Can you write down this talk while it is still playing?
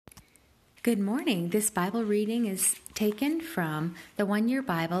Good morning. This Bible reading is taken from the One Year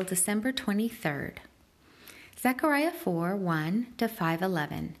Bible, December 23rd. Zechariah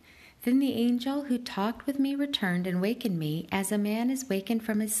 4:1-5:11. Then the angel who talked with me returned and wakened me as a man is wakened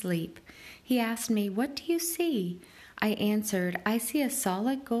from his sleep. He asked me, "What do you see?" I answered, "I see a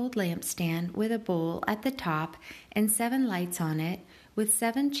solid gold lampstand with a bowl at the top and 7 lights on it, with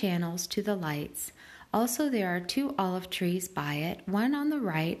 7 channels to the lights. Also there are 2 olive trees by it, one on the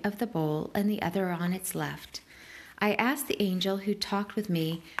right of the bowl and the other on its left." I asked the angel who talked with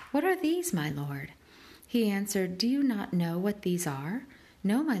me, "What are these, my Lord?" He answered, "Do you not know what these are?"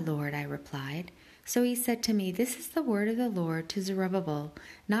 "No, my Lord," I replied. So he said to me, "This is the word of the Lord to Zerubbabel,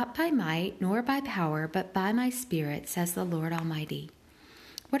 not by might nor by power, but by my Spirit, says the Lord Almighty.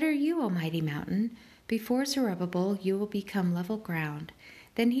 What are you, O mighty mountain? Before Zerubbabel you will become level ground.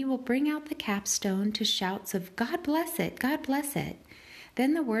 Then he will bring out the capstone to shouts of, 'God bless it! God bless it!'"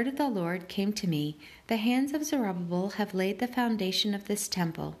 Then the word of the Lord came to me, "The hands of Zerubbabel have laid the foundation of this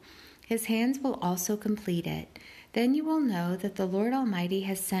temple. His hands will also complete it. Then you will know that the Lord Almighty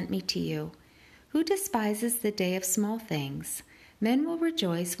has sent me to you. Who despises the day of small things? Men will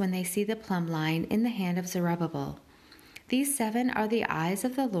rejoice when they see the plumb line in the hand of Zerubbabel. These 7 are the eyes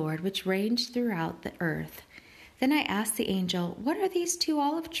of the Lord which range throughout the earth." Then I asked the angel, "What are these 2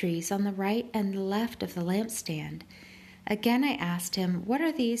 olive trees on the right and the left of the lampstand?" Again I asked him, "What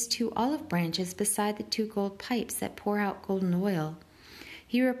are these 2 olive branches beside the 2 gold pipes that pour out golden oil?"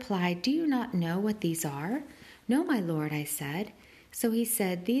 He replied, "Do you not know what these are?" "No, my Lord," I said. So he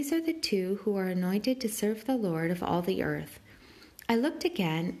said, "These are the 2 who are anointed to serve the Lord of all the earth." I looked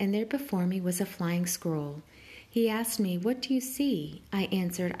again, and there before me was a flying scroll. He asked me, "What do you see?" I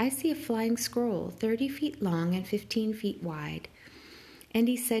answered, "I see a flying scroll, 30 feet long and 15 feet wide." And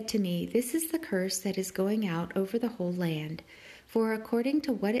he said to me, "This is the curse that is going out over the whole land. For according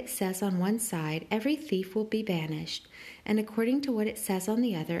to what it says on one side, every thief will be banished, and according to what it says on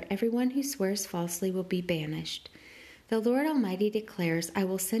the other, everyone who swears falsely will be banished. The Lord Almighty declares, I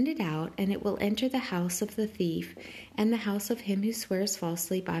will send it out, and it will enter the house of the thief and the house of him who swears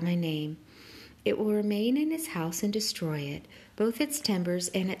falsely by my name. It will remain in his house and destroy it, both its timbers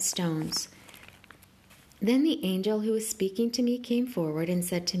and its stones." Then the angel who was speaking to me came forward and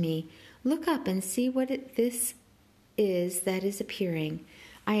said to me, "Look up and see what this is that is appearing."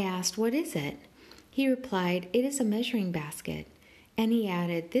 I asked, "What is it?" He replied, "It is a measuring basket." And he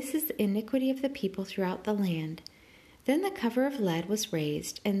added, "This is the iniquity of the people throughout the land." Then the cover of lead was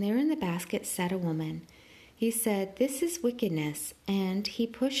raised, and there in the basket sat a woman. He said, "This is wickedness," and he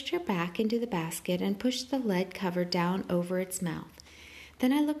pushed her back into the basket and pushed the lead cover down over its mouth.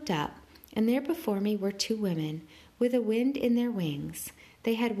 Then I looked up, and there before me were 2 women, with a wind in their wings.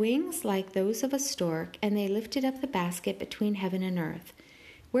 They had wings like those of a stork, and they lifted up the basket between heaven and earth.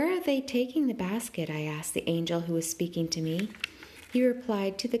 "Where are they taking the basket?" I asked the angel who was speaking to me. He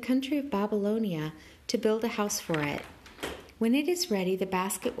replied, "To the country of Babylonia, to build a house for it. When it is ready, the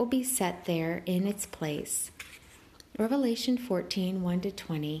basket will be set there in its place." Revelation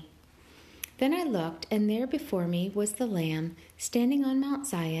 14:1-20. Then I looked, and there before me was the Lamb, standing on Mount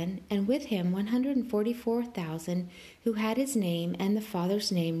Zion, and with him 144,000 who had his name and the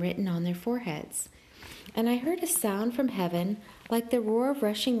Father's name written on their foreheads. And I heard a sound from heaven like the roar of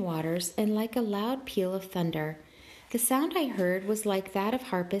rushing waters and like a loud peal of thunder. The sound I heard was like that of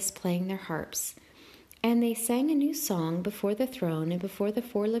harpists playing their harps. And they sang a new song before the throne and before the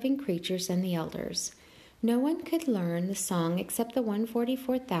 4 living creatures and the elders. No one could learn the song except the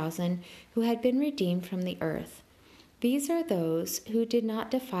 144,000 who had been redeemed from the earth. These are those who did not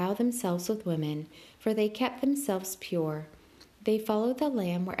defile themselves with women, for they kept themselves pure. They followed the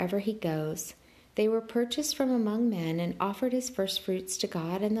Lamb wherever he goes. They were purchased from among men and offered as firstfruits to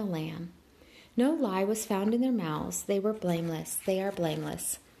God and the Lamb. No lie was found in their mouths. They were blameless. They are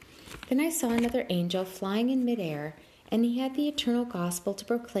blameless. Then I saw another angel flying in midair, and he had the eternal gospel to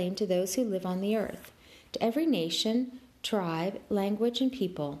proclaim to those who live on the earth, to every nation, tribe, language, and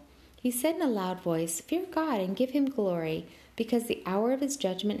people. He said in a loud voice, "Fear God and give him glory, because the hour of his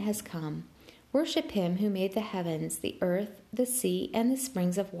judgment has come. Worship him who made the heavens, the earth, the sea, and the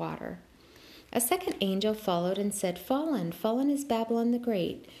springs of water." A second angel followed and said, "Fallen, fallen is Babylon the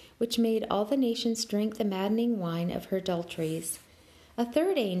Great, which made all the nations drink the maddening wine of her adulteries." A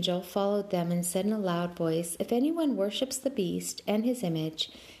third angel followed them and said in a loud voice, "If anyone worships the beast and his image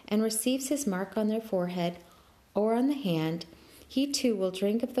and receives his mark on their forehead or on the hand, he too will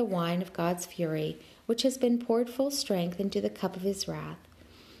drink of the wine of God's fury, which has been poured full strength into the cup of his wrath.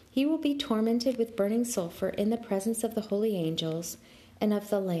 He will be tormented with burning sulfur in the presence of the holy angels and of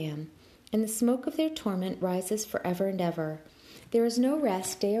the Lamb, and the smoke of their torment rises forever and ever. There is no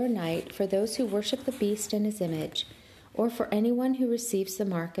rest day or night for those who worship the beast and his image, or for anyone who receives the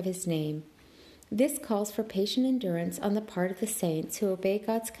mark of his name. This calls for patient endurance on the part of the saints who obey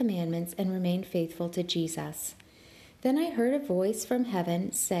God's commandments and remain faithful to Jesus. Then I heard a voice from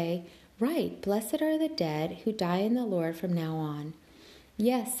heaven say, "Write, blessed are the dead who die in the Lord from now on."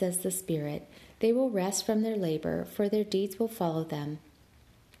 Yes, says the Spirit, they will rest from their labor, for their deeds will follow them.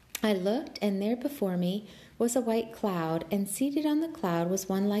 I looked, and there before me was a white cloud, and seated on the cloud was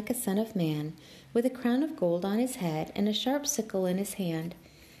one like a son of man, with a crown of gold on his head and a sharp sickle in his hand.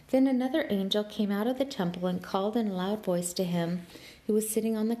 Then another angel came out of the temple and called in a loud voice to him who was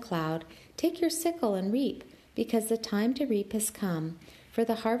sitting on the cloud, "Take your sickle and reap, because the time to reap has come, for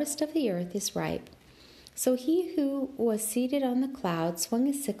the harvest of the earth is ripe." So he who was seated on the cloud swung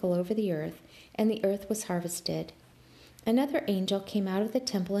his sickle over the earth, and the earth was harvested. Another angel came out of the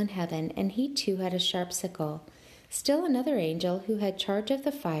temple in heaven, and he too had a sharp sickle. Still another angel, who had charge of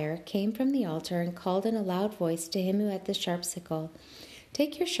the fire, came from the altar and called in a loud voice to him who had the sharp sickle,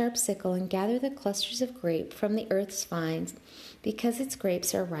 "Take your sharp sickle and gather the clusters of grape from the earth's vines, because its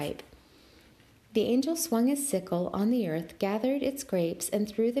grapes are ripe." The angel swung his sickle on the earth, gathered its grapes, and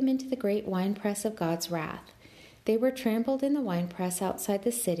threw them into the great winepress of God's wrath. They were trampled in the winepress outside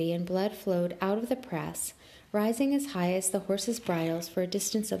the city, and blood flowed out of the press, rising as high as the horses' bridles for a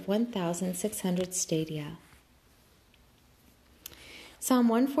distance of 1,600 stadia. Psalm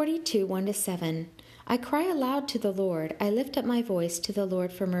 142, 1-7. I cry aloud to the Lord. I lift up my voice to the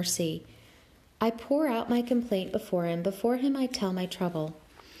Lord for mercy. I pour out my complaint before him. Before him I tell my trouble.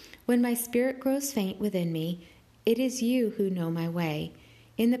 When my spirit grows faint within me, it is you who know my way.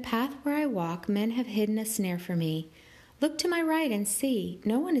 In the path where I walk, men have hidden a snare for me. Look to my right and see.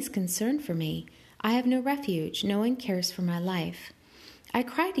 No one is concerned for me. I have no refuge. No one cares for my life. I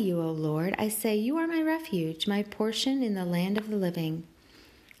cry to you, O Lord. I say, you are my refuge, my portion in the land of the living.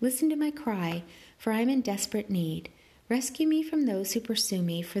 Listen to my cry, for I am in desperate need. Rescue me from those who pursue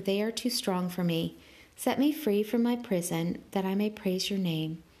me, for they are too strong for me. Set me free from my prison, that I may praise your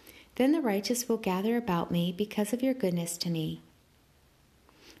name. Then the righteous will gather about me because of your goodness to me.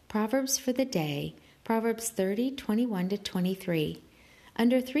 Proverbs for the day, Proverbs 30, 21-23.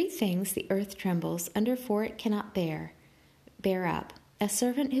 Under 3 things the earth trembles, under 4 it cannot bear up. A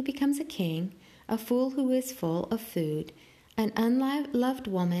servant who becomes a king, a fool who is full of food, an unloved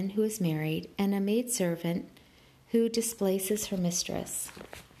woman who is married, and a maidservant who displaces her mistress.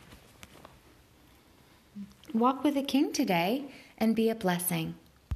 Walk with the king today and be a blessing.